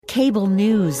Cable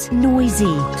news,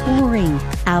 noisy, boring,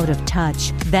 out of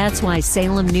touch. That's why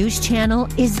Salem News Channel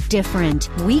is different.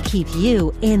 We keep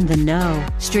you in the know.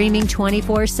 Streaming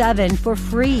 24/7 for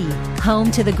free.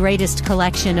 Home to the greatest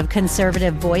collection of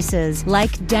conservative voices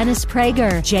like Dennis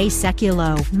Prager, Jay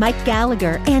Sekulow, Mike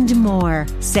Gallagher, and more.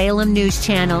 Salem News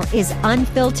Channel is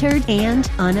unfiltered and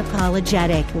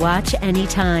unapologetic. Watch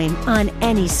anytime, on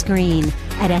any screen,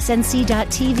 at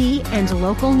snc.tv and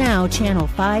Local Now Channel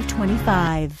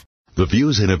 525. The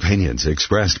views and opinions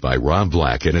expressed by Rob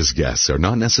Black and his guests are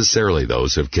not necessarily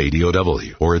those of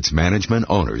KDOW or its management,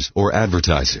 owners, or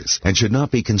advertisers, and should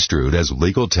not be construed as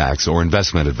legal, tax, or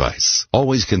investment advice.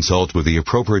 Always consult with the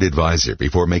appropriate advisor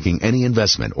before making any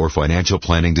investment or financial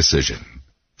planning decision.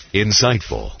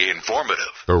 Insightful,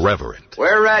 informative, irreverent.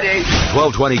 We're ready.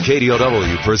 1220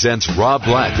 KDOW presents Rob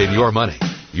Black and Your Money.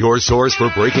 Your source for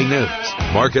breaking news,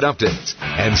 market updates,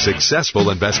 and successful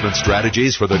investment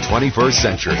strategies for the 21st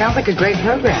century. Sounds like a great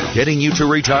program. Getting you to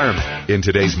retirement in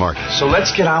today's market. So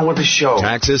let's get on with the show.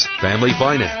 Taxes, family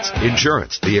finance,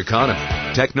 insurance, the economy,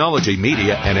 technology,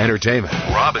 media, and entertainment.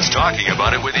 Rob is talking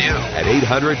about it with you at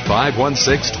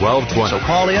 800-516-1220. So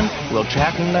call in, we'll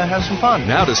chat and have some fun.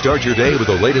 Now to start your day with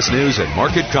the latest news and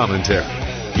market commentary.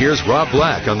 Here's Rob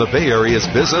Black on the Bay Area's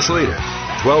business leader,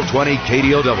 1220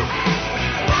 KDOW.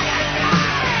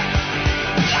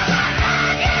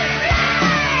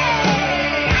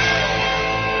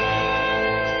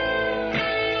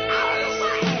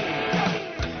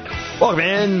 Welcome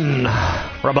in.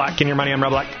 Rob Black and Your Money. I'm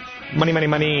Rob Black. Money, money,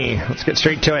 money. Let's get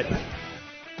straight to it.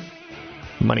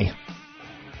 Money.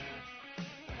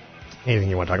 Anything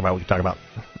you want to talk about, we can talk about.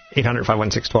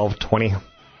 800-516-1220.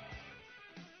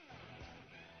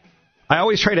 I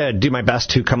always try to do my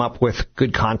best to come up with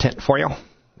good content for you.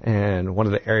 And one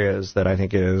of the areas that I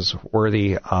think is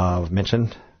worthy of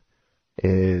mention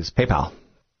is PayPal.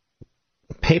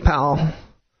 PayPal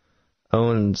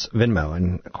owns Venmo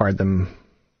and acquired them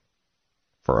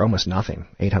for almost nothing,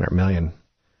 $800 million.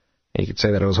 And you could say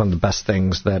that it was one of the best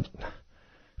things that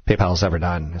PayPal has ever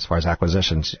done as far as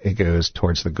acquisitions. It goes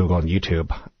towards the Google and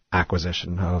YouTube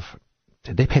acquisition of,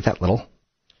 did they pay that little?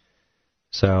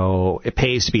 So it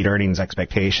pays to beat earnings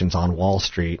expectations on Wall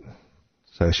Street.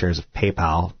 So the shares of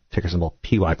PayPal, ticker symbol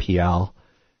PYPL,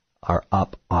 are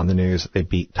up on the news. They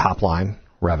beat top line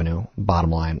revenue,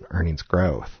 bottom line earnings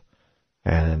growth.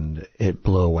 And it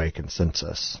blew away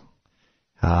consensus.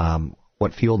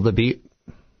 What fueled the beat?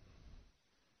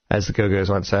 As the Go-Go's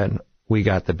once said, we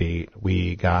got the beat,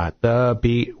 we got the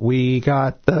beat, we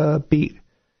got the beat.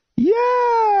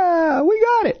 Yeah, we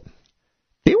got it.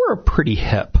 They were a pretty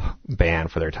hip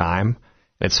band for their time.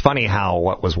 It's funny how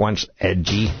what was once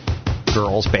edgy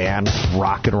girls band,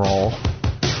 rock and roll,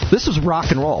 this was rock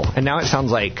and roll, and now it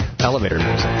sounds like elevator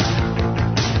music.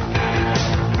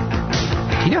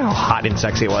 Do you know how hot and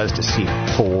sexy it was to see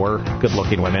four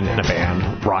good-looking women in a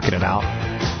band rocking it out?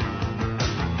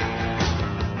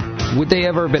 Would they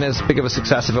ever have been as big of a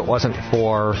success if it wasn't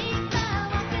for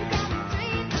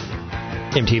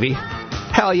MTV?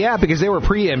 Hell yeah, because they were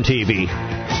pre-MTV.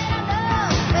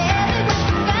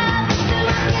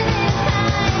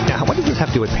 Now, what does this have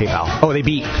to do with PayPal? Oh, they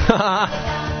beat.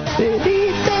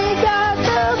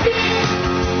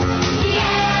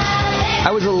 I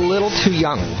was a little too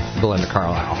young, Belinda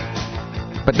Carlisle.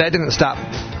 But that didn't stop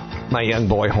my young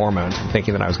boy hormones from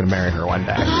thinking that I was going to marry her one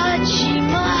day.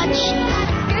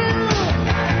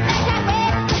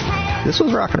 This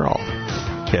was rock and roll,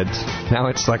 kids. Now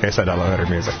it's, like I said, elevator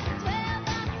music.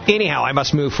 Anyhow, I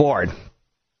must move forward.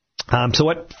 So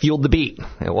what fueled the beat?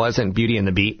 It wasn't Beauty and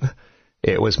the Beat.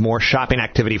 It was more shopping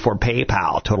activity for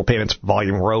PayPal. Total payments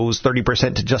volume rose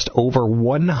 30% to just over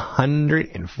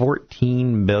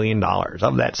 $114 billion.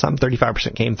 Of that, some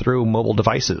 35% came through mobile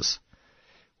devices,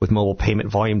 with mobile payment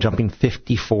volume jumping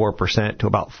 54% to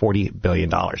about $40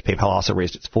 billion. PayPal also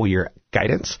raised its full-year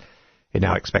guidance. It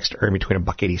now expects to earn between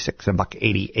 $1.86 and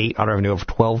 $1.88 on revenue of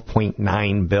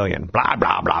 $12.9 billion. Blah,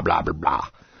 blah, blah, blah, blah, blah.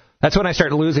 That's when I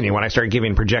started losing you, when I started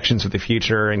giving projections of the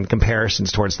future and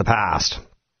comparisons towards the past.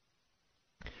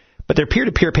 But their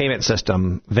peer-to-peer payment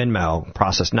system, Venmo,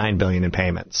 processed $9 billion in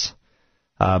payments,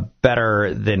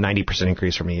 better than 90%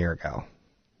 increase from a year ago.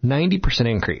 90%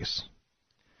 increase.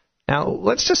 Now,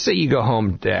 let's just say you go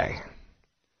home today,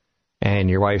 and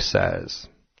your wife says,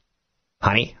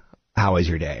 honey, how was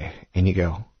your day? And you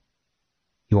go,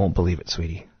 you won't believe it,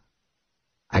 sweetie.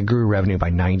 I grew revenue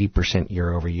by 90%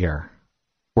 year over year.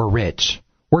 We're rich.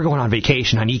 We're going on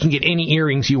vacation, honey. You can get any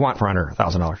earrings you want for under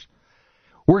 $1,000.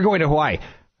 We're going to Hawaii.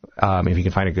 If you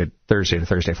can find a good Thursday to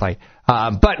Thursday flight.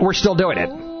 But we're still doing it.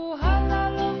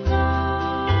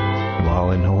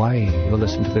 While in Hawaii, you'll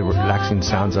listen to the relaxing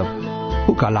sounds of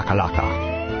Hukalakalaka.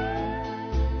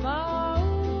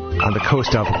 On the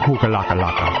coast of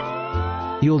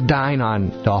Hukalakalaka. You'll dine on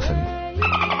dolphin.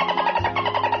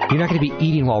 You're not going to be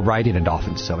eating while riding a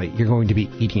dolphin, silly. You're going to be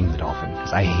eating the dolphin,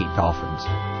 because I hate dolphins.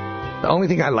 The only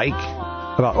thing I like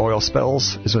about oil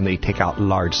spills is when they take out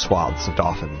large swaths of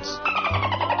dolphins.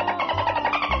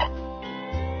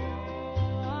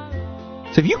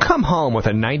 So if you come home with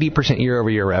a 90%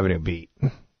 year-over-year revenue beat,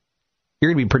 you're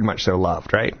going to be pretty much so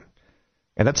loved, right?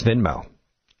 And that's Venmo.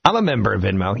 I'm a member of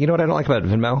Venmo. You know what I don't like about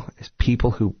Venmo? Is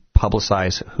people who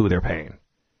publicize who they're paying.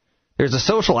 There's a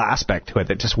social aspect to it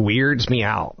that just weirds me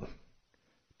out.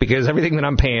 Because everything that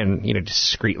I'm paying,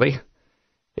 discreetly,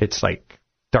 it's like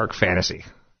dark fantasy.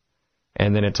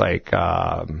 And then it's like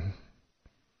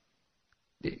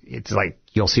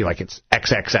you'll see like it's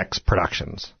XXX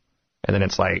Productions. And then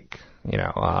it's like,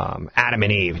 Adam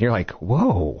and Eve. And you're like,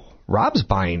 whoa, Rob's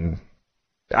buying.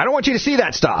 I don't want you to see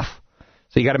that stuff.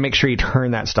 So you got to make sure you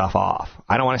turn that stuff off.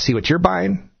 I don't want to see what you're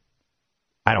buying.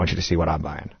 I don't want you to see what I'm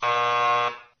buying.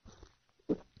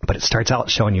 But it starts out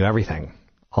showing you everything.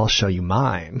 I'll show you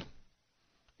mine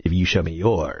if you show me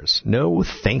yours. No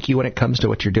thank you when it comes to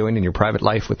what you're doing in your private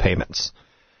life with payments.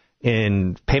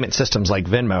 In payment systems like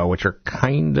Venmo, which are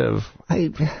kind of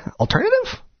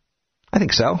alternative? I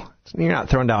think so. You're not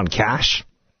throwing down cash.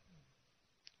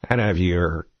 I don't know if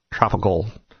your topical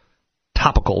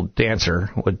dancer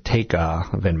would take a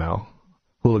Venmo.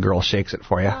 Hula Girl shakes it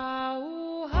for you.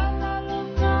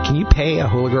 Can you pay a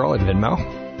Hula Girl in Venmo?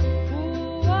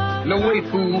 No way,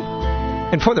 fool.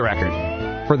 And for the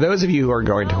record, for those of you who are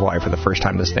going to Hawaii for the first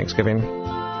time this Thanksgiving,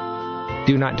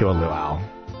 do not do a luau.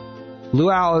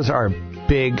 Luau's are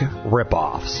big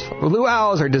ripoffs.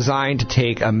 Luau's are designed to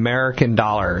take American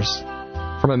dollars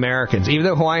from Americans. Even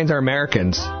though Hawaiians are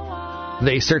Americans,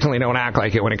 they certainly don't act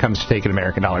like it when it comes to taking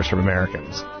American dollars from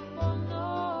Americans.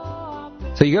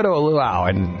 So you go to a luau,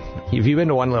 and if you've been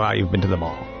to one luau, you've been to them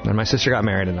all. And my sister got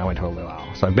married, and I went to a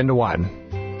luau. So I've been to one.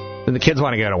 Then the kids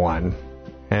want to go to one.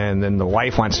 And then the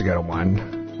wife wants to go to one.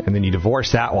 And then you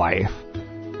divorce that wife.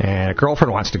 And a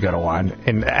girlfriend wants to go to one.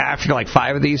 And after like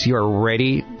 5 of these, you are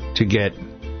ready to get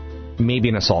maybe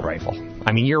an assault rifle.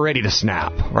 I mean, you're ready to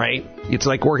snap, right? It's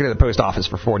like working at the post office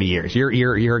for 40 years.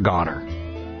 You're a goner.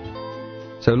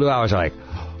 So luau's are like,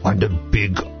 on the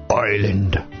big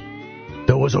island,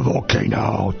 there was a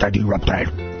volcano that erupted.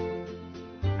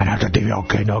 And after the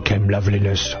volcano came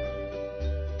loveliness.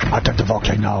 After the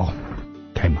volcano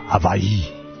came Hawaii.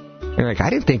 You're like, I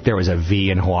didn't think there was a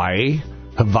V in Hawaii.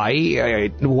 Hawaii?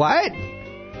 What?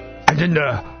 And then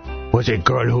there was a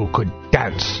girl who could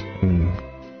dance. And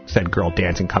said girl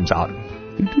dancing comes out.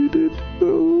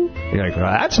 You're like,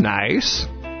 well, that's nice.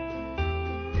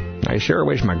 I sure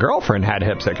wish my girlfriend had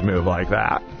hips that could move like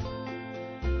that.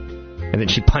 And then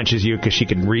she punches you because she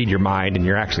can read your mind, and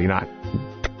you're actually not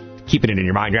keeping it in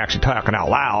your mind. You're actually talking out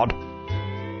loud.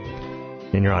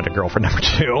 And you're on to girlfriend number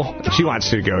 2. She wants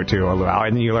to go to a luau,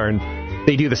 and then you learn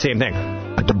they do the same thing.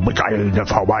 At the big island of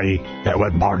Hawaii, it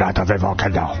was born out of a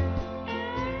volcano.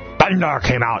 Thunder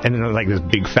came out, and then like this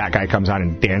big fat guy comes on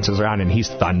and dances around, and he's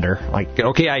thunder. Like,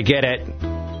 okay, I get it.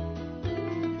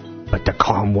 But the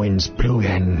calm winds blew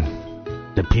in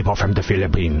the people from the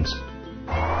Philippines.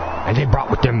 And they brought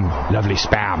with them lovely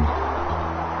spam.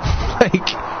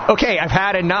 Like, okay, I've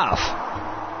had enough.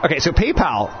 Okay, so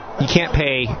PayPal, you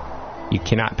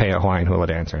cannot pay a Hawaiian hula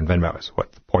dancer in Venmo is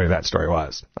what the point of that story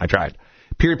was. I tried.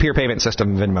 Peer-to-peer payment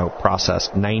system Venmo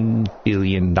processed $9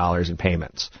 billion in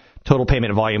payments. Total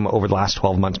payment volume over the last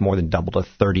 12 months more than doubled to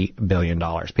 $30 billion.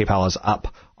 PayPal is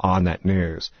up on that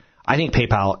news. I think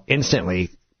PayPal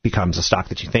instantly becomes a stock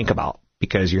that you think about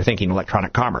because you're thinking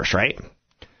electronic commerce, right?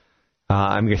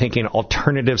 You're thinking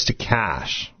alternatives to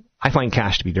cash. I find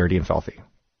cash to be dirty and filthy.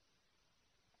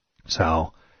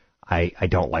 So I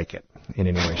don't like it in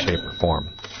any way, shape, or form.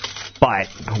 But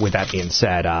with that being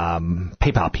said,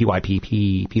 PayPal,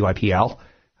 PYPL,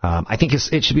 I think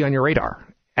it should be on your radar,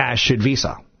 as should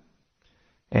Visa.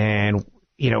 And,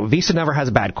 Visa never has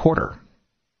a bad quarter.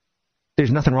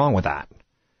 There's nothing wrong with that.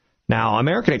 Now,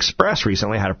 American Express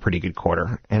recently had a pretty good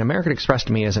quarter, and American Express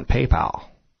to me isn't PayPal.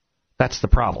 That's the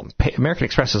problem. American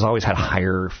Express has always had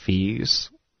higher fees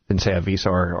than, say, a Visa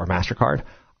or MasterCard.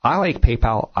 I like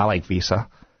PayPal. I like Visa.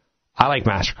 I like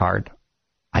MasterCard.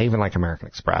 I even like American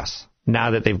Express.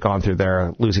 Now that they've gone through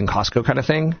their losing Costco kind of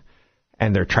thing,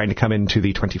 and they're trying to come into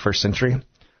the 21st century.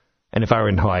 And if I were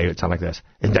in Hawaii, it would sound like this.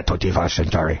 In the 21st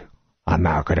century,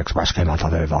 American Express came out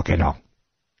of the volcano.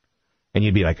 And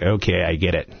you'd be like, okay, I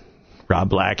get it. Rob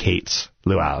Black hates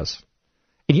luau's.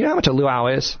 And you know how much a luau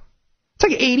is? It's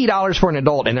like $80 for an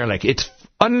adult, and they're like, it's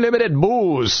unlimited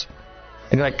booze.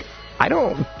 And you're like, I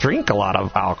don't drink a lot of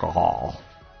alcohol.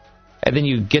 And then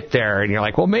you get there and you're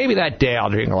like, well, maybe that day I'll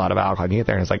drink a lot of alcohol. And you get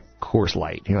there and it's like Coors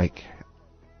Light. And you're like,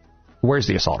 where's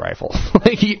the assault rifle?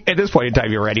 Like, at this point in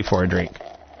time, you're ready for a drink.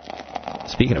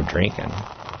 Speaking of drinking,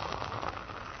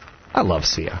 I love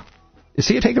Sia. Is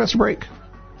Sia taking us a break?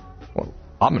 Well,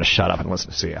 I'm going to shut up and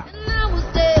listen to Sia.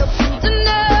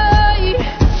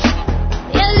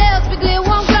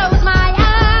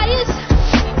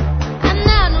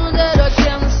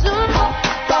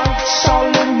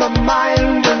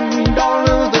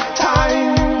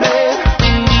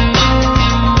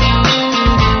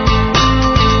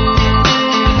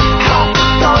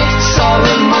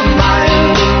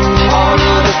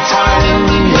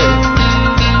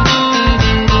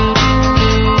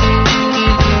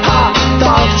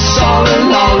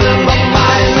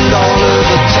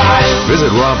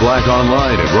 Visit Rob Black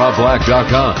online at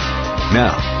robblack.com.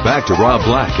 Now, back to Rob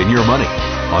Black and Your Money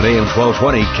on AM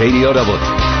 1220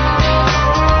 KDOW.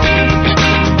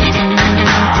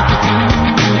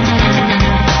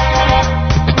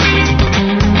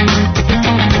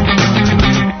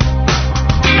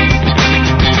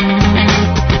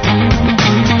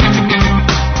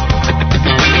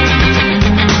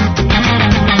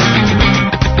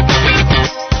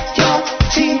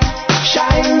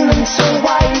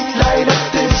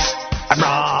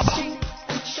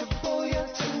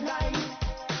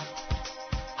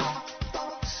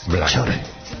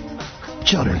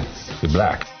 Children, you're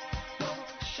black.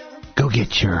 Go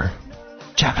get your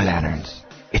jack-o'-lanterns.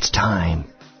 It's time.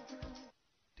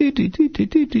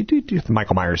 The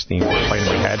Michael Myers theme playing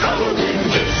in my head.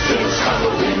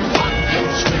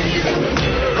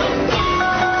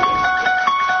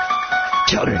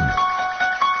 Children,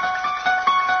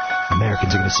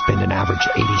 Americans are going to spend an average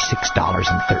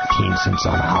 $86.13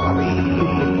 on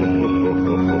Halloween.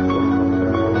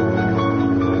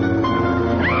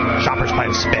 Shoppers plan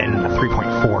to spend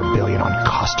 $3.4 billion on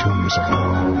costumes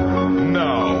alone.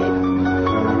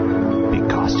 No. Big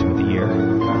costume of the year,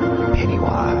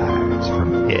 Pennywise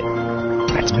from It.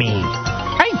 That's me.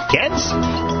 Hey, kids!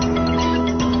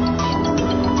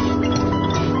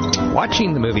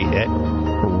 Watching the movie It,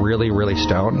 really, really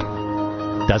stoned,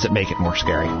 doesn't make it more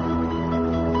scary.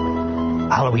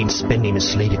 Halloween spending is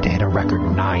slated to hit a record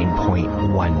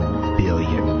 $9.1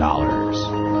 billion.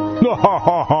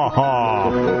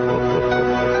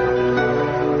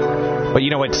 But you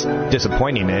know what's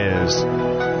disappointing is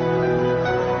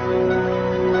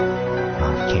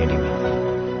Candyman.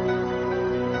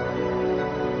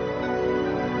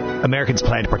 Americans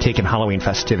plan to partake in Halloween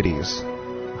festivities.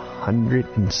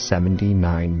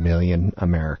 179 million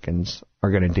Americans are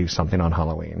going to do something on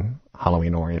Halloween,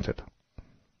 Halloween-oriented.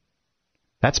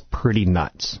 That's pretty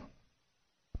nuts.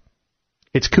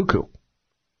 It's cuckoo.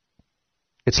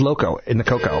 It's loco in the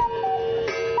cocoa.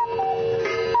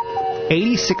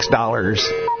 $86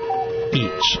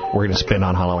 each we're going to spend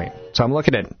on Halloween. So I'm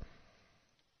looking at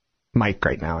Mike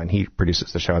right now, and he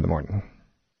produces the show in the morning.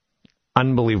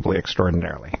 Unbelievably,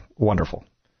 extraordinarily wonderful.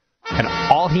 And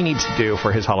all he needs to do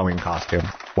for his Halloween costume,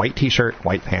 white t-shirt,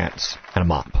 white pants, and a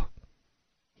mop.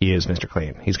 He is Mr.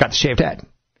 Clean. He's got the shaved head.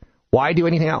 Why do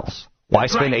anything else? Why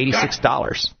spend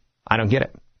 $86? I don't get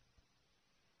it.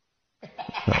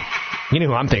 No. You know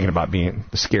who I'm thinking about being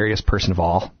the scariest person of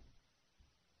all?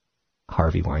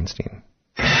 Harvey Weinstein.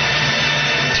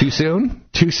 Too soon?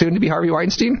 Too soon to be Harvey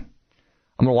Weinstein?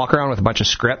 I'm going to walk around with a bunch of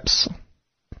scripts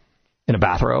in a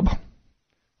bathrobe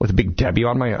with a big W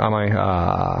on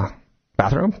my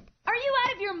bathrobe. Are you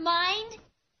out of your mind?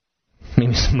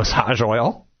 Maybe some massage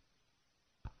oil.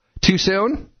 Too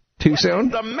soon? Too soon?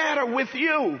 What's the matter with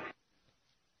you?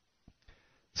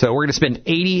 So we're going to spend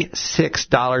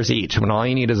 $86 each when all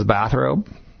you need is a bathrobe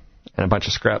and a bunch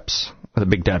of scripts with a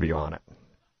big W on it.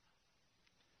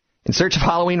 In search of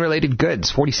Halloween-related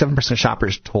goods, 47% of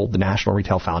shoppers told the National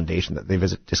Retail Foundation that they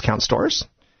visit discount stores.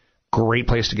 Great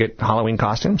place to get Halloween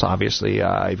costumes. Obviously, if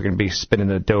you're going to be spending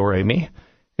the do-re-mi,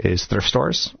 is thrift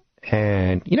stores.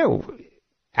 And, you know,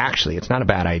 actually, it's not a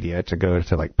bad idea to go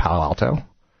to, like, Palo Alto,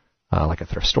 like a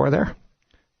thrift store there,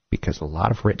 because a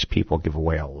lot of rich people give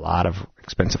away a lot of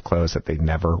expensive clothes that they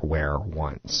never wear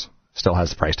once. Still has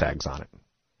the price tags on it.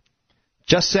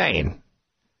 Just saying.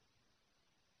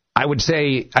 I would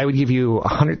say I would give you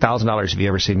 $100,000 if you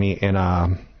ever see me in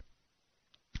a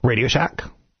Radio Shack.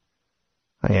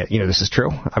 You know, this is true.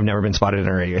 I've never been spotted in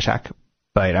a Radio Shack,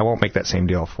 but I won't make that same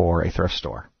deal for a thrift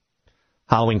store.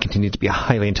 Halloween continues to be a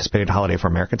highly anticipated holiday for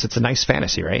Americans. It's a nice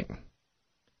fantasy, right?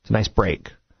 It's a nice break.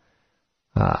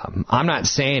 I'm not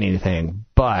saying anything,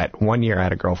 but one year I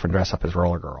had a girlfriend dress up as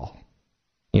Roller Girl.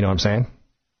 You know what I'm saying?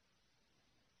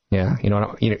 Yeah,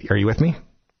 are you with me?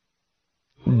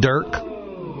 Dirk.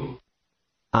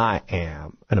 I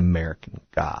am an American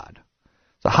god.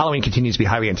 So Halloween continues to be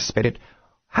highly anticipated.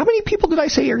 How many people did I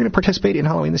say are going to participate in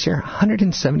Halloween this year?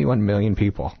 171 million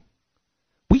people.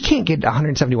 We can't get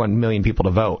 171 million people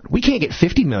to vote. We can't get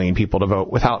 50 million people to vote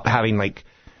without having like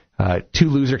two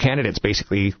loser candidates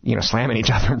basically, slamming each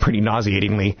other pretty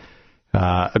nauseatingly,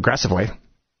 aggressively.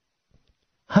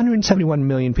 171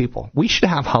 million people. We should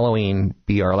have Halloween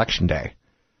be our election day.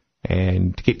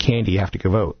 And to get candy, you have to go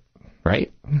vote.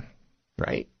 Right?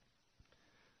 Right?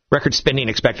 Record spending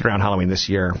expected around Halloween this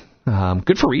year.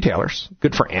 Good for retailers.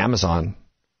 Good for Amazon.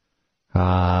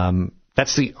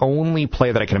 That's the only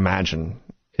play that I can imagine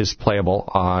is playable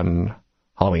on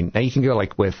Halloween. Now, you can go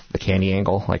like with the candy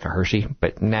angle, like a Hershey,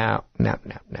 but no. I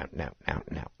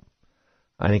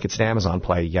think it's an Amazon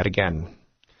play yet again.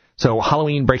 So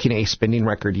Halloween breaking a spending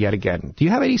record yet again. Do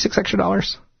you have $86 extra?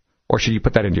 Or should you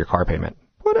put that into your car payment?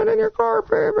 Put it in your car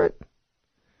payment.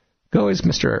 Go as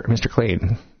Mr.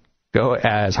 Clean. Go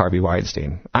as Harvey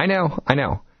Weinstein. I know.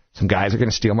 Some guys are going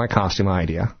to steal my costume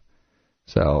idea.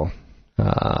 So,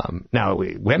 now,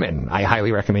 women, I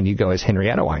highly recommend you go as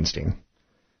Henrietta Weinstein.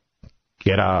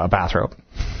 Get a bathrobe.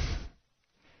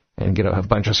 And get a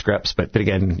bunch of scripts. But then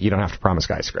again, you don't have to promise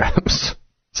guys scripts.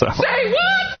 So. Say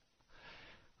what?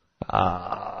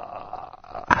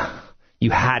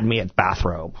 You had me at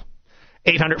bathrobe.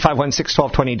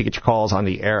 800-516-1220 to get your calls on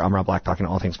the air. I'm Rob Black, talking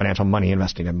all things financial, money,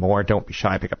 investing, and more. Don't be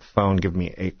shy. Pick up the phone. Give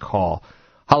me a call.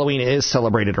 Halloween is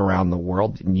celebrated around the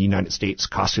world. In the United States,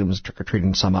 costumes,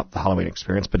 trick-or-treating sum up the Halloween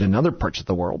experience. But in other parts of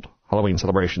the world, Halloween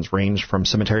celebrations range from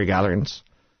cemetery gatherings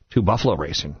to buffalo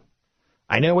racing.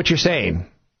 I know what you're saying.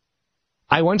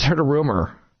 I once heard a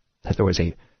rumor that there was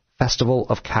a festival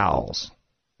of cows.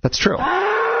 That's true.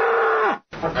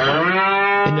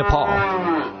 In Nepal.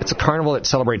 It's a carnival that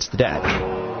celebrates the dead.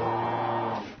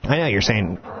 I know, you're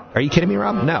saying, are you kidding me,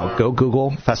 Rob? No, go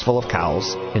Google Festival of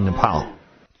Cows in Nepal.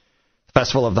 The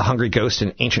Festival of the Hungry Ghost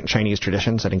in ancient Chinese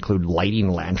traditions that include lighting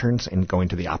lanterns and going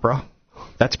to the opera.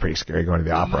 That's pretty scary, going to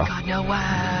the opera. Oh my God, no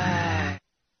way.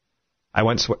 I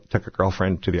once took a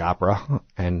girlfriend to the opera,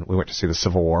 and we went to see the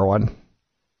Civil War one,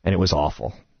 and it was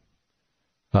awful.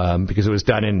 Because it was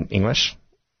done in English,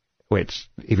 which,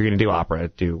 if you're going to do opera,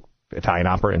 do Italian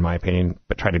opera, in my opinion,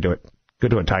 but try to go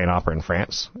to Italian opera in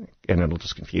France, and it'll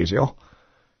just confuse you.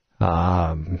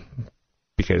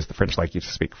 Because the French like you to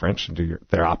speak French and do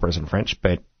their operas in French,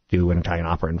 but do an Italian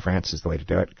opera in France is the way to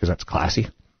do it, because that's classy.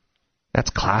 That's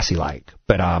classy-like.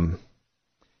 But,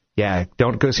 yeah,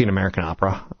 don't go see an American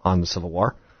opera on the Civil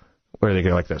War, where they go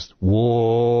like this.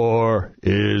 War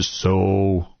is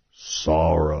so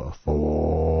sorrowful.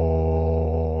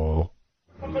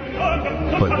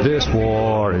 But this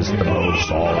war is the most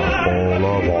sorrowful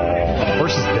of all.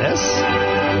 Versus this?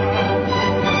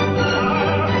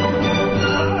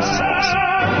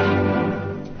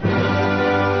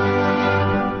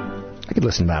 I could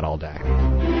listen to that all day.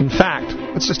 In fact,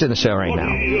 let's just end the show right now.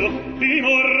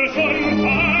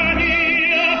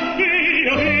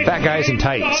 Fat Guys in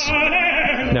Tights.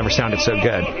 Never sounded so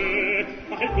good.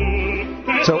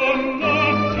 So,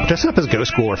 dressing up as a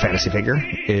ghost, ghoul, or fantasy figure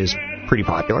is pretty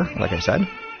popular, like I said.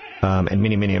 And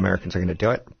many, many Americans are going to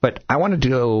do it. But I want to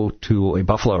go to a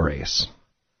buffalo race.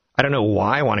 I don't know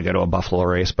why I want to go to a buffalo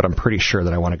race, but I'm pretty sure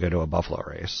that I want to go to a buffalo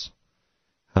race.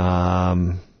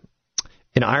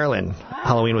 In Ireland,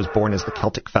 Halloween was born as the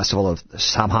Celtic festival of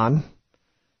Samhain,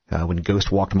 when ghosts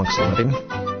walked amongst the living.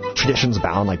 Traditions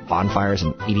abound, like bonfires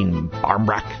and eating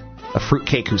barmbrack, a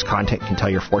fruitcake whose content can tell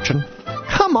your fortune.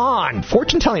 Come on,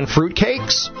 fortune-telling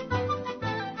fruitcakes?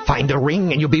 Find a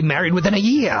ring and you'll be married within a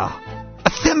year. A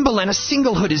thimble and a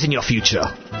singlehood is in your future.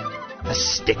 A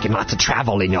stick and lots of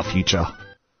travel in your future.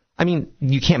 I mean,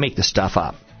 you can't make this stuff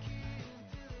up.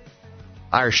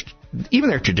 Irish, even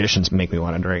their traditions make me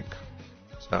want to drink.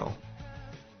 So,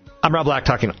 I'm Rob Black,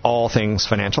 talking all things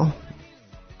financial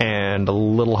and a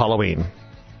little Halloween.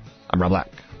 I'm Rob Black.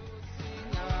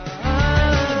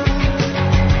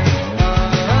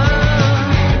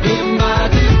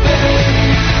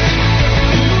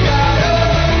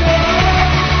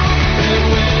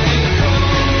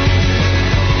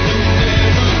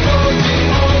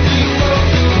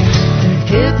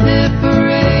 Hip hip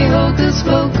hooray, hocus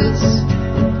pocus.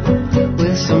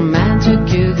 With some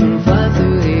magic you can fly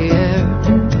through the air.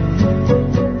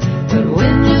 But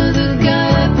when you're the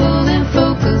guy pulled in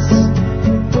focus,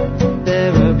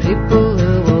 there are people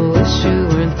who will wish you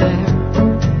weren't there.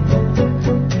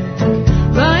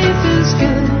 Life is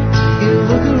good, you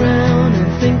look around and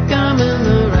think I'm in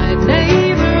the right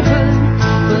neighborhood.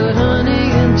 But honey,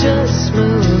 you just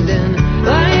moved in.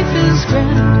 Life is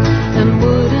grand, and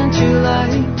wouldn't you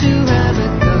like to have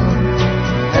it go?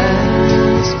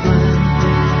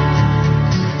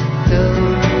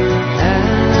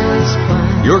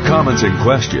 Your comments and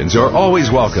questions are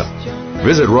always welcome.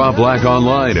 Visit Rob Black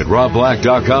online at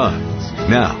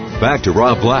robblack.com. Now, back to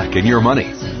Rob Black and Your Money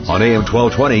on AM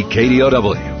 1220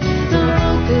 KDOW.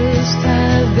 This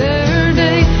time their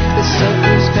day, the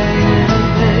suckers banging and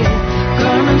pay.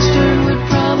 Garmin Stern would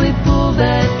probably pull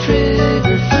that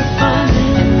trigger for fun.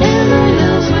 And the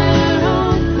hills where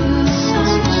hope is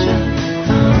sunshine,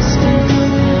 constant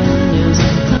companions.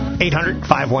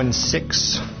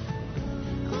 800-516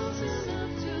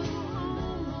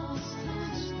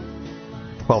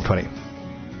 1220.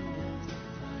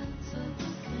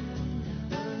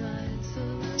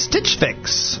 Stitch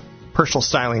Fix, personal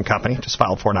styling company, just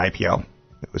filed for an IPO.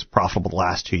 It was profitable the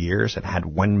last 2 years and had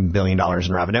 $1 billion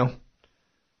in revenue.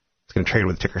 It's going to trade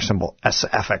with ticker symbol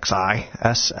SFXI.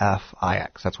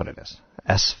 SFIX, that's what it is.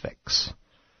 SFix.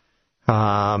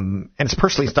 And it's a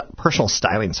personal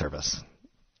styling service.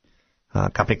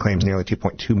 Company claims nearly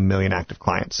 2.2 million active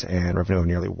clients and revenue of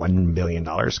nearly $1 billion.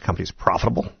 Company's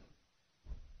profitable.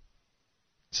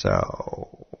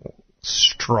 So,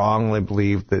 strongly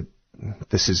believe that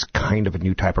this is kind of a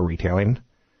new type of retailing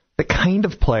that kind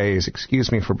of plays,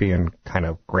 excuse me for being kind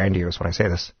of grandiose when I say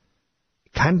this,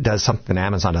 it kind of does something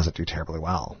Amazon doesn't do terribly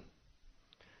well.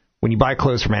 When you buy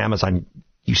clothes from Amazon,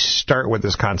 you start with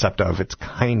this concept of it's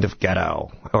kind of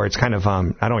ghetto, or it's kind of, I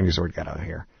don't want to use the word ghetto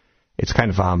here. It's kind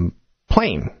of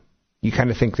plain. You kind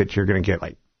of think that you're going to get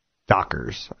like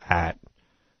Dockers or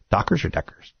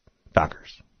Deckers?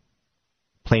 Dockers.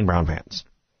 Plain brown vans.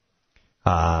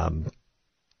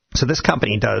 So this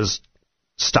company does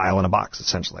style in a box,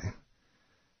 essentially.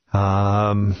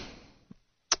 So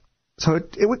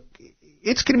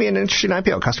it's going to be an interesting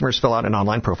IPO. Customers fill out an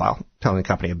online profile telling the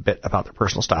company a bit about their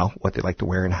personal style, what they like to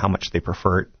wear, and how much they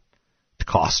prefer it to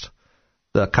cost.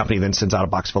 The company then sends out a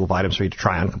box full of items for you to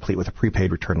try on, complete with a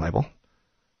prepaid return label.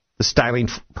 The styling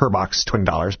per box is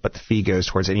 $20, but the fee goes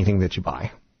towards anything that you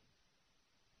buy.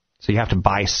 So you have to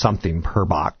buy something per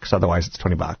box, otherwise it's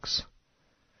 $20.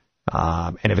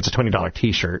 And if it's a $20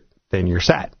 T-shirt, then you're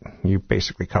set. You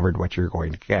basically covered what you're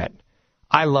going to get.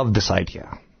 I love this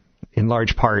idea. In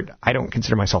large part, I don't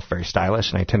consider myself very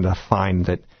stylish, and I tend to find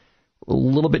that a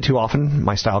little bit too often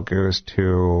my style goes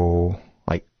to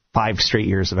like 5 straight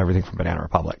years of everything from Banana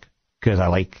Republic because I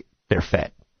like their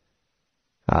fit.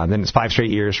 Then it's 5 straight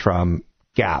years from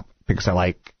Gap because I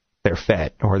like their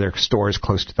fit or their stores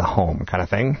close to the home kind of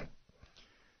thing.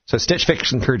 So Stitch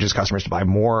Fix encourages customers to buy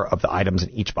more of the items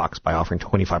in each box by offering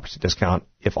 25% discount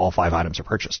if all 5 items are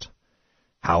purchased.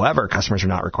 However, customers are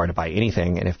not required to buy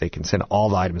anything, and if they can send all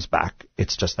the items back,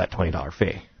 it's just that $20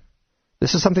 fee.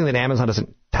 This is something that Amazon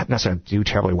doesn't necessarily do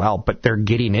terribly well, but they're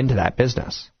getting into that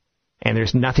business. And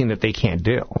there's nothing that they can't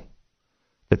do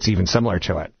that's even similar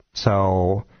to it.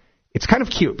 So it's kind of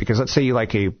cute because let's say you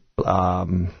like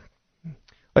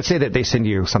let's say that they send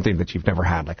you something that you've never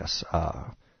had, like a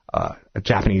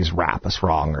Japanese wrap, a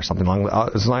sarong or something along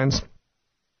those lines.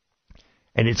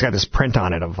 And it's got this print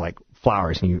on it of like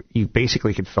flowers, and you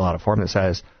basically could fill out a form that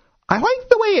says, I like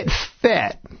the way it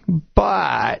fit,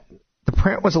 but the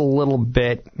print was a little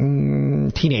bit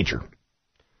teenager.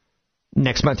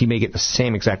 Next month you may get the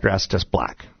same exact dress, just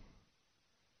black.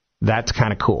 That's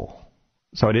kind of cool.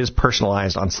 So it is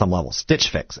personalized on some level. Stitch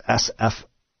Fix,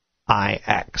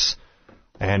 SFIX.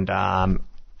 And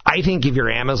I think if you're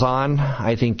Amazon,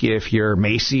 I think if you're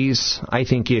Macy's, I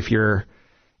think if you're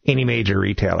any major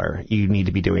retailer, you need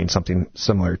to be doing something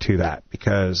similar to that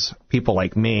because people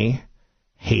like me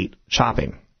hate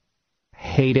shopping.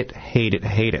 Hate it, hate it,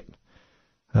 hate it.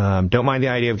 Don't mind the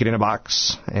idea of getting a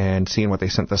box and seeing what they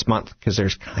sent this month because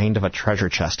there's kind of a treasure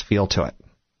chest feel to it.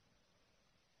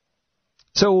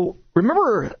 So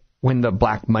remember when the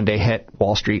Black Monday hit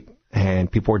Wall Street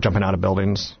and people were jumping out of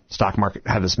buildings? Stock market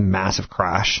had this massive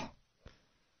crash.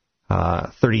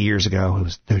 30 years ago, it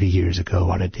was 30 years ago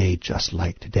on a day just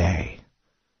like today.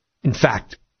 In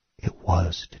fact, it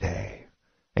was today.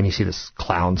 And you see this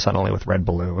clown suddenly with red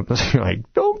balloons. You're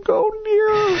like, don't go near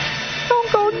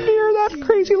that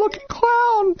crazy looking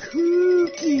clown.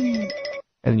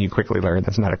 And then you quickly learn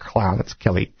that's not a clown, that's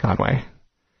Kelly Conway.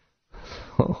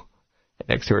 Oh.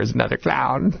 Next to her is another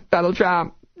clown, Donald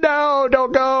Trump. No,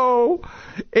 don't go.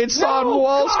 It's on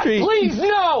Wall Street. Please,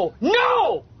 no.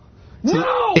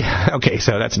 Okay,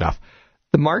 so that's enough.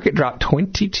 The market dropped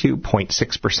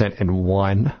 22.6% in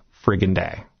one friggin'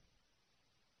 day.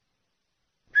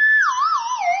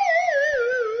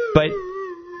 But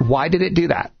why did it do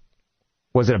that?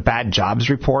 Was it a bad jobs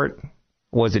report?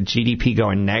 Was it GDP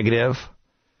going negative?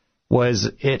 Was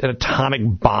it an atomic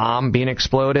bomb being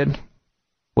exploded?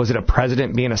 Was it a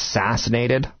president being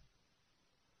assassinated?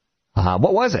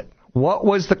 What was it? What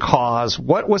was the cause?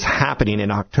 What was happening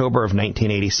in October of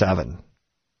 1987?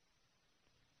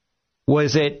 What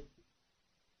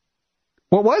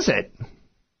was it?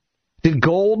 Did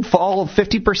gold fall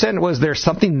 50%? Was there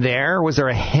something there? Was there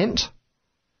a hint?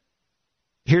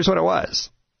 Here's what it was.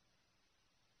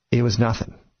 It was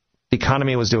nothing. The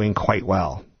economy was doing quite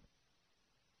well.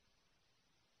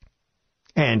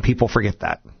 And people forget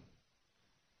that.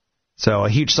 So a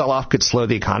huge sell-off could slow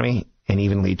the economy and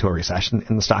even lead to a recession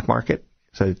in the stock market.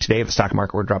 So today, if the stock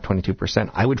market were to drop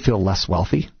 22%, I would feel less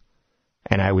wealthy,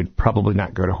 and I would probably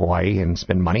not go to Hawaii and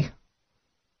spend money.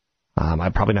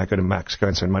 I'd probably not go to Mexico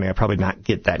and spend money. I'd probably not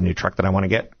get that new truck that I want to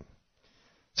get.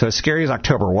 So as scary as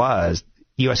October was,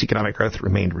 U.S. economic growth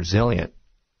remained resilient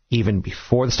even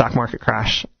before the stock market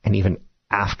crash and even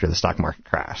after the stock market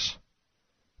crash.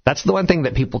 That's the one thing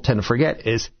that people tend to forget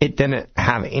is it didn't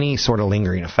have any sort of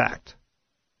lingering effect.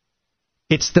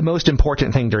 It's the most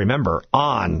important thing to remember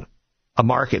on a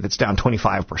market that's down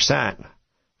 25%.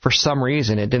 For some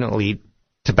reason, it didn't lead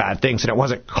to bad things, and it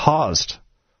wasn't caused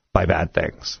by bad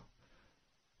things.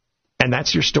 And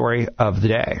that's your story of the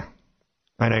day.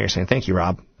 I know you're saying, thank you,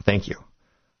 Rob. Thank you.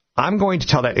 I'm going to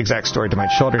tell that exact story to my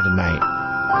children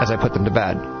tonight as I put them to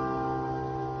bed.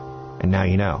 And now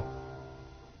you know.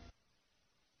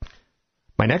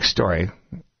 My next story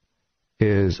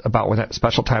is about when that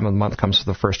special time of the month comes for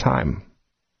the first time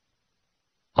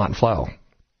on Flow.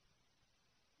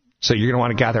 So you're going to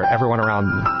want to gather everyone around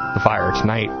the fire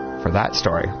tonight for that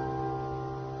story.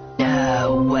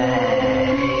 No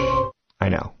way. I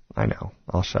know.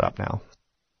 I'll shut up now.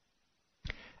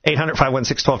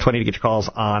 800-516-1220 to get your calls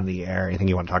on the air. Anything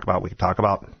you want to talk about, we can talk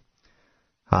about.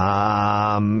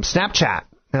 Snapchat.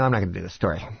 No, I'm not going to do this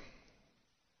story.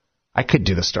 I could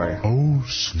do the story. Oh,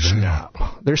 snap.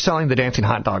 They're selling the dancing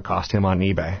hot dog costume on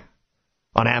eBay,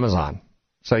 on Amazon.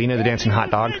 So you know the dancing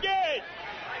hot dog? Can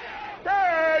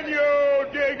you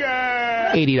dig it?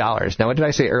 $80. Now, what did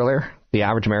I say earlier? The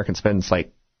average American spends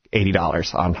like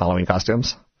 $80 on Halloween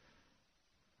costumes.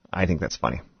 I think that's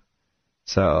funny.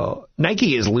 So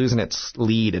Nike is losing its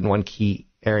lead in one key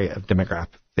area of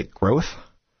demographic growth.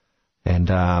 And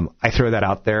I throw that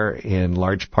out there in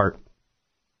large part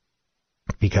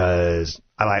because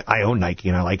I own Nike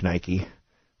and I like Nike.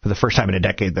 For the first time in a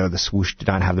decade, though, the swoosh did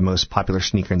not have the most popular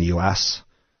sneaker in the U.S.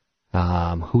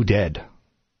 Who did?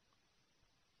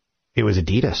 It was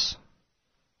Adidas.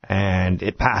 And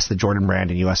it passed the Jordan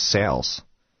brand in U.S. sales.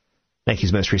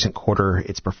 Nike's most recent quarter,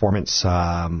 its performance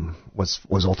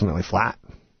was ultimately flat.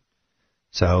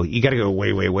 So you got to go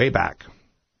way, way, way back.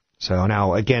 So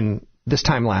now, again, this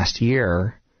time last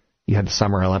year, you had the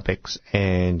Summer Olympics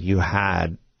and you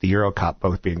had the Euro Cup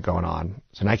both being going on.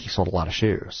 So Nike sold a lot of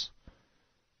shoes,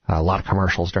 a lot of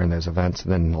commercials during those events,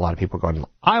 and then a lot of people going,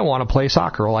 I want to play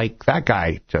soccer like that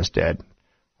guy just did,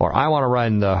 or I want to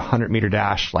run the 100-meter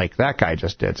dash like that guy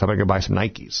just did, so I'm going to go buy some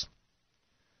Nikes.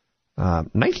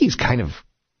 Nike's kind of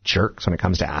jerks when it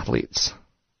comes to athletes.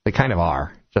 They kind of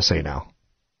are, just so you know.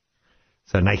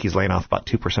 So Nike's laying off about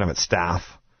 2% of its staff.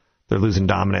 They're losing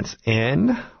dominance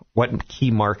in what key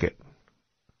market?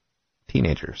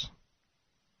 Teenagers.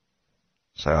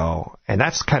 So, and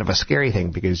that's kind of a scary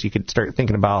thing because you could start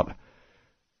thinking about,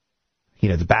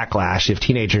 the backlash if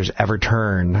teenagers ever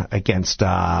turn against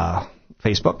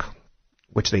Facebook,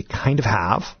 which they kind of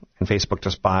have. And Facebook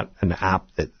just bought an app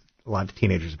that a lot of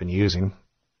teenagers have been using.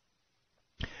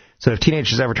 So if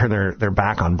teenagers ever turn their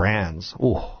back on brands,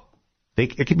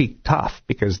 it could be tough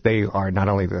because they are not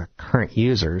only the current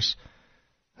users,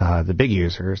 the big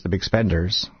users, the big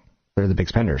spenders, they're the big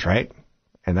spenders, right?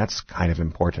 And that's kind of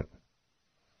important.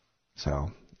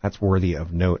 So that's worthy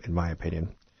of note, in my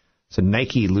opinion. So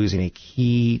Nike losing a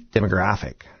key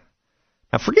demographic.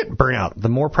 Now, forget burnout. The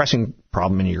more pressing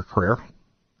problem in your career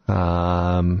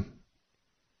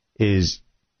is,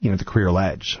 the career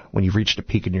ledge. When you've reached a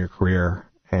peak in your career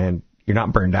and you're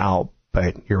not burned out,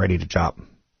 but you're ready to jump.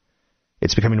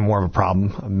 It's becoming more of a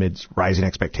problem amidst rising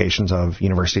expectations of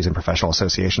universities and professional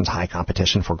associations, high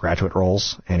competition for graduate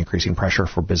roles, and increasing pressure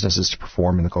for businesses to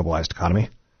perform in the globalized economy.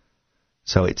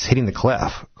 So it's hitting the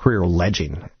cliff, career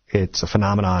ledging. It's a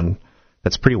phenomenon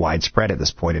that's pretty widespread at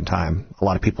this point in time. A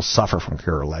lot of people suffer from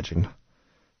career ledging.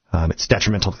 It's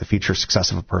detrimental to the future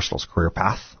success of a person's career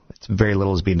path. It's very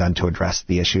little is being done to address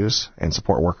the issues and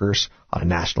support workers on a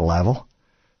national level.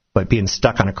 But being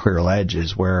stuck on a career ledge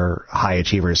is where high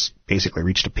achievers basically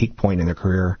reached a peak point in their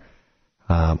career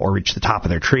or reach the top of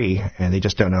their tree, and they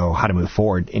just don't know how to move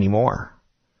forward anymore.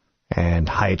 And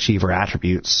high achiever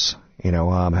attributes,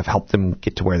 have helped them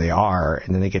get to where they are,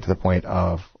 and then they get to the point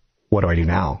of, what do I do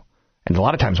now? And a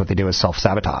lot of times what they do is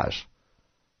self-sabotage.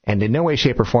 And in no way,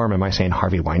 shape, or form am I saying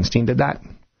Harvey Weinstein did that.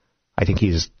 I think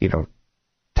he's,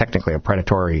 technically a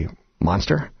predatory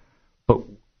monster. But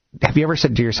have you ever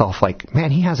said to yourself, like,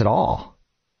 man, he has it all.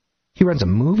 He runs a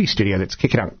movie studio that's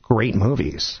kicking out great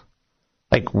movies.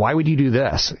 Like, why would you do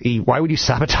this? Why would you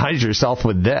sabotage yourself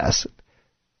with this?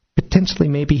 Potentially,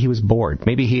 maybe he was bored.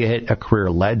 Maybe he hit a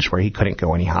career ledge where he couldn't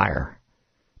go any higher.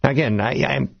 Now, again,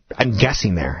 I'm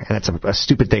guessing there, and that's a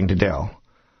stupid thing to do.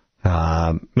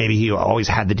 Maybe he always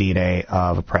had the DNA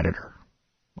of a predator.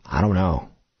 I don't know.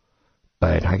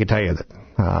 But I can tell you that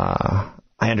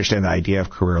I understand the idea of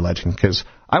career legend, because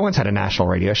I once had a national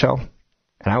radio show,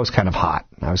 and I was kind of hot.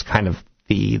 I was kind of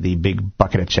the big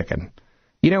bucket of chicken.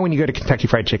 When you go to Kentucky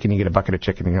Fried Chicken, you get a bucket of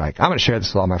chicken, and you're like, I'm going to share this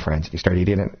with all my friends. And you start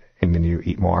eating it, and then you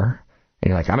eat more. And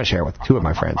you're like, I'm going to share it with 2 of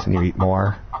my friends, and you eat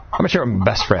more. I'm going to share it with my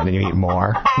best friend, and you eat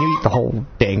more. And you eat the whole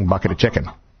dang bucket of chicken.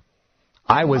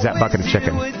 I was that bucket of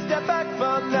chicken.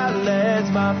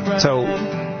 So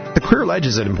the career ledge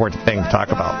is an important thing to talk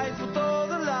about.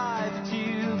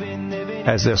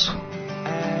 As this,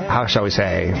 how shall we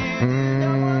say,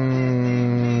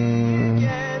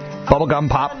 bubblegum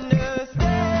pop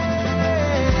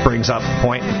brings up the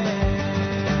point.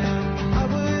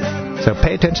 So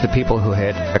pay attention to people who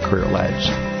hit a career ledge.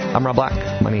 I'm Rob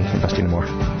Black, Money, Investing, and More.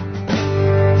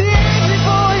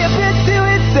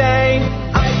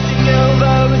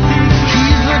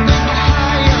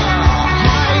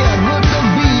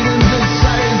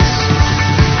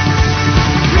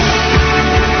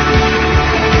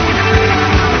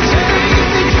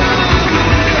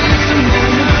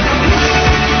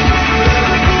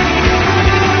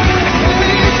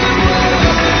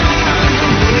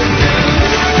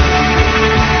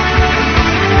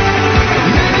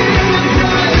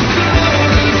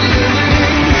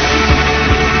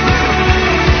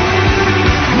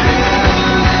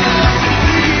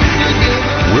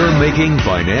 Making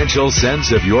financial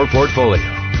sense of your portfolio.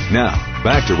 Now,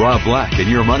 back to Rob Black and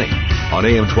Your Money on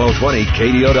AM 1220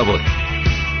 KDOW.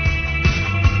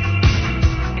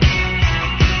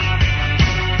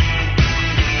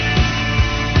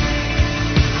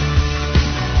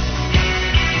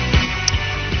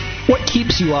 What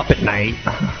keeps you up at night?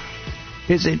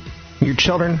 Is it your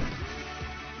children?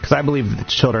 Because I believe that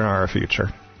children are our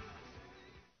future.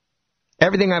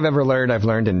 Everything I've ever learned, I've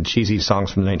learned in cheesy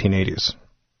songs from the 1980s.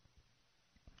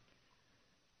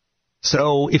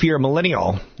 So if you're a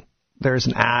millennial, there's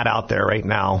an ad out there right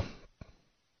now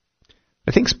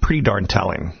I think it's pretty darn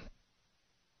telling.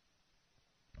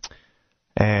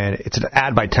 And it's an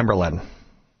ad by Timberland.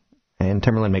 And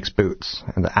Timberland makes boots.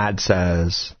 And the ad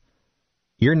says,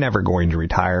 "You're never going to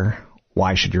retire.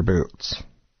 Why should your boots?"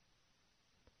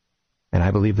 And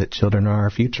I believe that children are our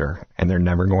future, and they're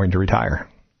never going to retire.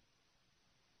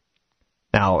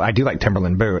 Now, I do like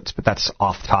Timberland boots, but that's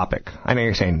off topic. I know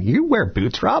you're saying, you wear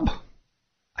boots, Rob?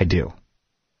 I do.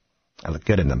 I look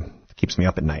good in them. It keeps me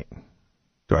up at night.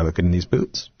 Do I look good in these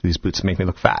boots? Do these boots make me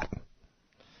look fat?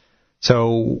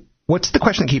 So what's the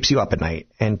question that keeps you up at night?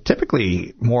 And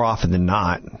typically, more often than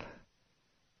not,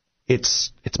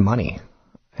 it's money.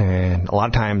 And a lot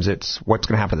of times it's what's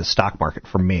going to happen to the stock market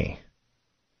for me.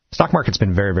 The stock market's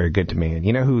been very, very good to me. And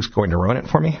you know who's going to ruin it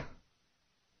for me?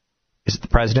 Is it the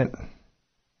president?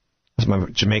 As my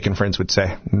Jamaican friends would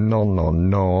say, no, no,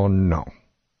 no, no.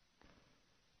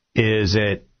 Is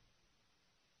it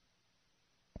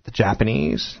the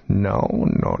Japanese? No,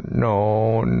 no,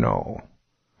 no, no.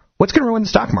 What's going to ruin the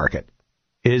stock market?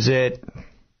 Is it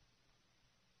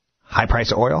high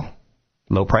price of oil?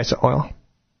 Low price of oil?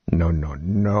 No, no,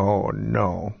 no,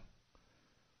 no.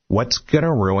 What's going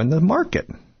to ruin the market?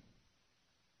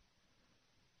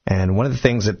 And one of the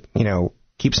things that,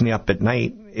 keeps me up at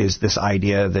night is this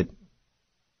idea that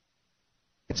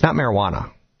it's not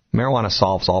marijuana. Marijuana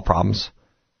solves all problems.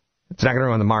 It's not going to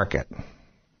ruin the market.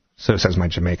 So says my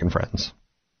Jamaican friends.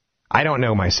 I don't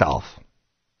know myself.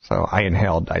 So I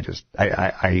inhaled. I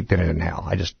didn't inhale.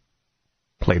 I just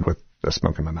played with the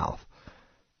smoke in my mouth.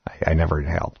 I never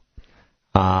inhaled.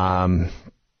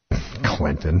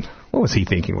 Clinton. What was he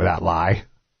thinking with that lie?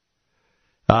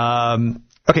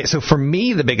 Okay, so for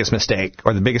me, the biggest mistake,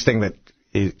 or the biggest thing that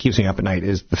keeps me up at night,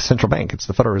 is the central bank. It's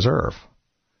the Federal Reserve.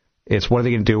 It's what are they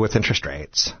going to do with interest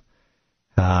rates?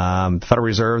 The Federal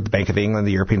Reserve, the Bank of England,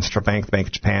 the European Central Bank, the Bank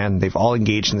of Japan, they've all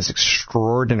engaged in this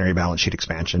extraordinary balance sheet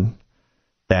expansion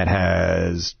that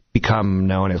has become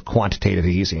known as quantitative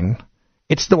easing.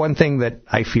 It's the one thing that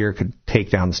I fear could take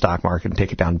down the stock market and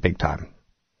take it down big time.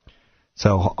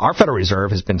 So our Federal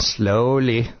Reserve has been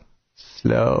slowly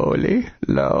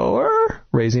lower,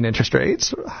 raising interest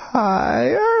rates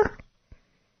higher.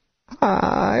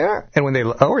 And when they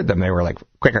lowered them, they were like,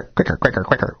 quicker.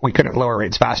 We couldn't lower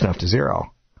rates fast enough to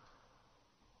zero.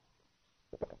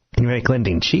 you make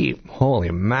lending cheap,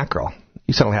 holy mackerel,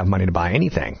 you suddenly have money to buy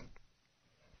anything.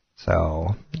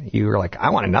 So you're like, I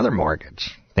want another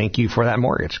mortgage. Thank you for that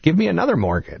mortgage. Give me another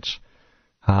mortgage.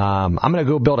 I'm going to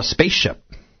go build a spaceship.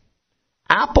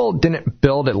 Apple didn't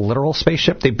build a literal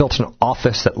spaceship. They built an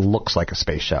office that looks like a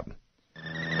spaceship.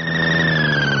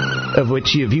 Of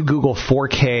which, if you Google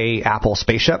 4K Apple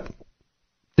spaceship,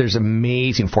 there's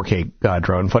amazing 4K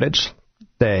drone footage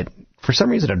that, for some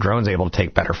reason, a drone's able to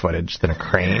take better footage than a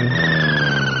crane.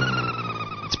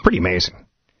 It's pretty amazing.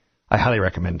 I highly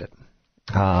recommend it.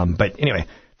 But anyway,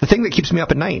 the thing that keeps me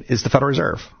up at night is the Federal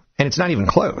Reserve. And it's not even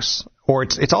close. Or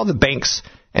it's all the banks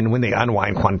and when they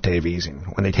unwind quantitative easing,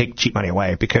 when they take cheap money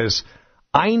away, because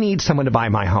I need someone to buy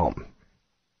my home.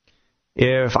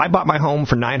 If I bought my home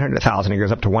for $900,000, it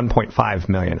goes up to $1.5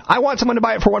 million. I want someone to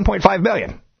buy it for $1.5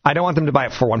 million. I don't want them to buy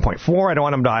it for $1.4. I don't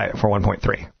want them to buy it for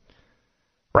 $1.3.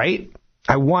 Right?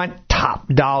 I want top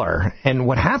dollar. And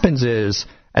what happens is,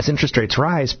 as interest rates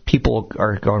rise, people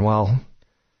are going, well,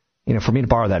 you know, for me to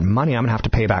borrow that money, I'm going to have to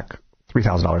pay back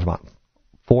 $3,000 a month,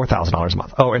 $4,000 a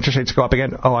month. Oh, interest rates go up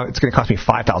again. Oh, it's going to cost me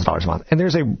 $5,000 a month. And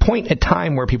there's a point in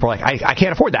time where people are like, I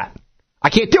can't afford that. I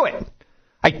can't do it.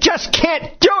 I just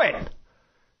can't do it.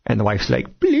 And the wife's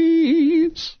like,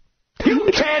 please.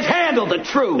 You can't handle the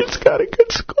truth. It's got a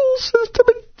good school system,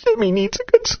 and Jimmy needs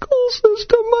a good school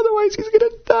system, otherwise he's going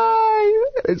to die.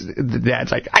 The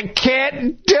dad's like, I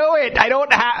can't do it. I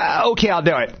don't have... Okay, I'll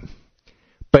do it.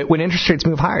 But when interest rates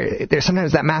move higher, there's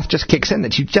sometimes that math just kicks in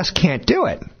that you just can't do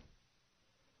it.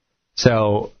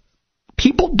 So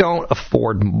people don't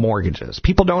afford mortgages.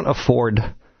 People don't afford,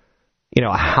 you know,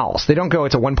 a house. They don't go,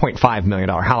 it's a $1.5 million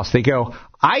house. They go,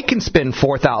 I can spend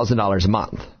 $4,000 a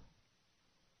month.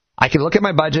 I can look at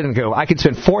my budget and go, I can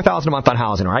spend $4,000 a month on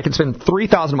housing, or I can spend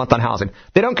 $3,000 a month on housing.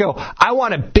 They don't go, I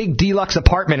want a big deluxe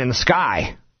apartment in the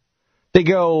sky. They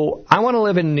go, I want to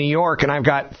live in New York and I've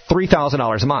got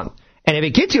 $3,000 a month. And if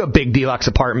it gets you a big deluxe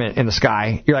apartment in the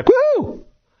sky, you're like, woo!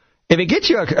 If it gets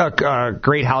you a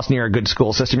great house near a good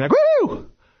school system, you're like, woo!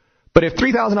 But if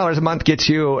 $3,000 a month gets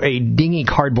you a dingy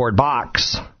cardboard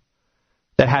box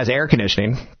that has air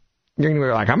conditioning, you're going to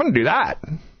be like, I'm going to do that.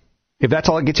 If that's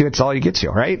all it gets you, it's all it gets you,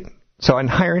 right? So, and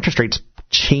higher interest rates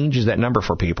changes that number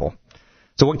for people.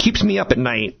 So what keeps me up at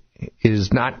night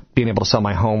is not being able to sell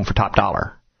my home for top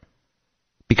dollar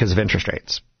because of interest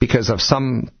rates, because of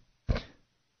some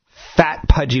fat,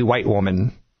 pudgy white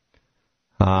woman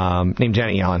named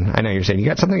Janet Yellen. I know you're saying, you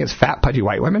got something against fat, pudgy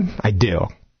white women? I do.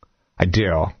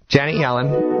 Janet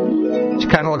Yellen, she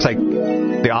kind of looks like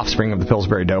the offspring of the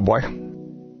Pillsbury Doughboy.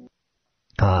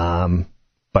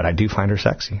 But I do find her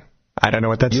sexy. I don't know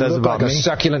what that says about me. You look like a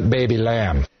succulent baby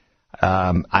lamb.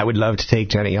 I would love to take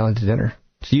Janet Yellen to dinner.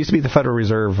 She used to be the Federal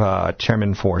Reserve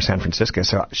chairman for San Francisco,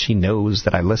 so she knows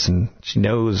that I listen. She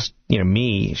knows, you know,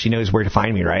 me. She knows where to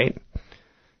find me, right?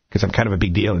 Because I'm kind of a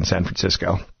big deal in San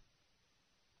Francisco.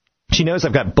 She knows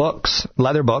I've got books,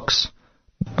 leather books.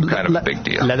 Kind of a big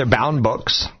deal. Leather-bound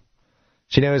books.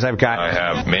 She knows I've got... I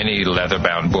have many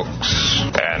leather-bound books,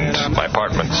 and my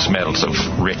apartment smells of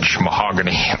rich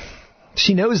mahogany.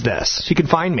 She knows this. She can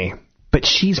find me. But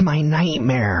she's my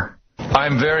nightmare.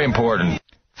 I'm very important.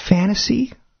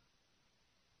 Fantasy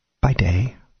by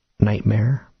day,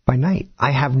 nightmare by night.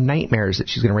 I have nightmares that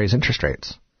she's going to raise interest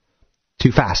rates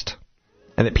too fast,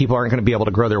 and that people aren't going to be able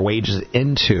to grow their wages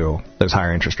into those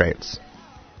higher interest rates.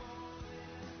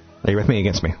 Are you with me or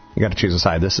against me? You got to choose a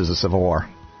side. This is a civil war.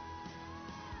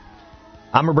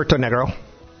 I'm Roberto Negro.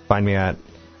 Find me at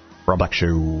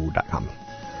RobBlackShow.com.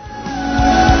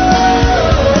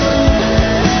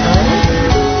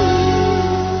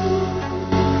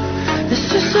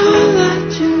 This is all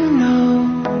that you know.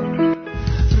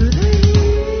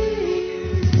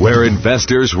 Where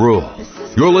investors rule.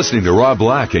 You're listening to Rob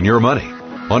Black and Your Money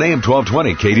on AM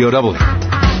 1220 KDOW.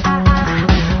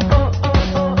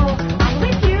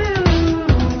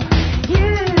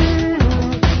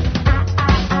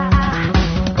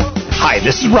 Hi,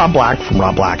 this is Rob Black from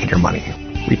Rob Black and Your Money.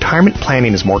 Retirement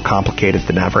planning is more complicated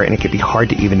than ever, and it can be hard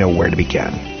to even know where to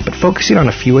begin. But focusing on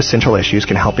a few essential issues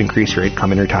can help increase your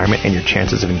income in retirement and your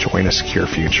chances of enjoying a secure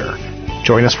future.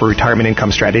 Join us for Retirement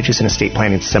Income Strategies and Estate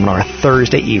Planning Seminar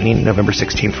Thursday evening, November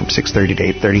 16th from 6:30 to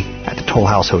 8:30 at the Toll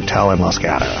House Hotel in Los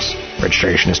Gatos.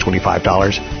 Registration is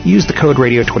 $25. Use the code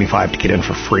Radio25 to get in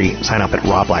for free. Sign up at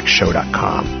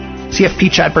RobBlackShow.com. CFP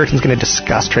Chad Burton's going to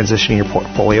discuss transitioning your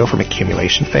portfolio from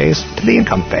accumulation phase to the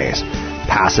income phase,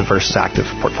 passive versus active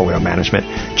portfolio management,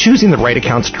 choosing the right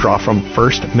accounts to draw from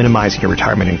first, minimizing your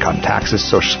retirement income, taxes,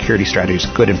 Social Security strategies,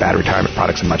 good and bad retirement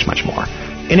products, and much, much more.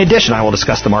 In addition, I will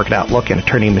discuss the market outlook, and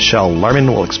attorney Michelle Lerman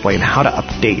will explain how to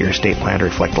update your estate plan to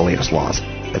reflect the latest laws.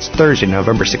 That's Thursday,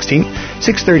 November 16th,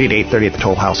 6:30 to 8:30 at the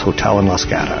Toll House Hotel in Los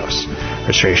Gatos.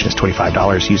 Registration is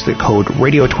 $25. Use the code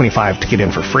radio25 to get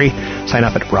in for free. Sign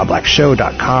up at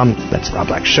robblackshow.com. That's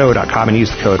robblackshow.com and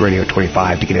use the code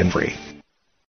radio25 to get in free.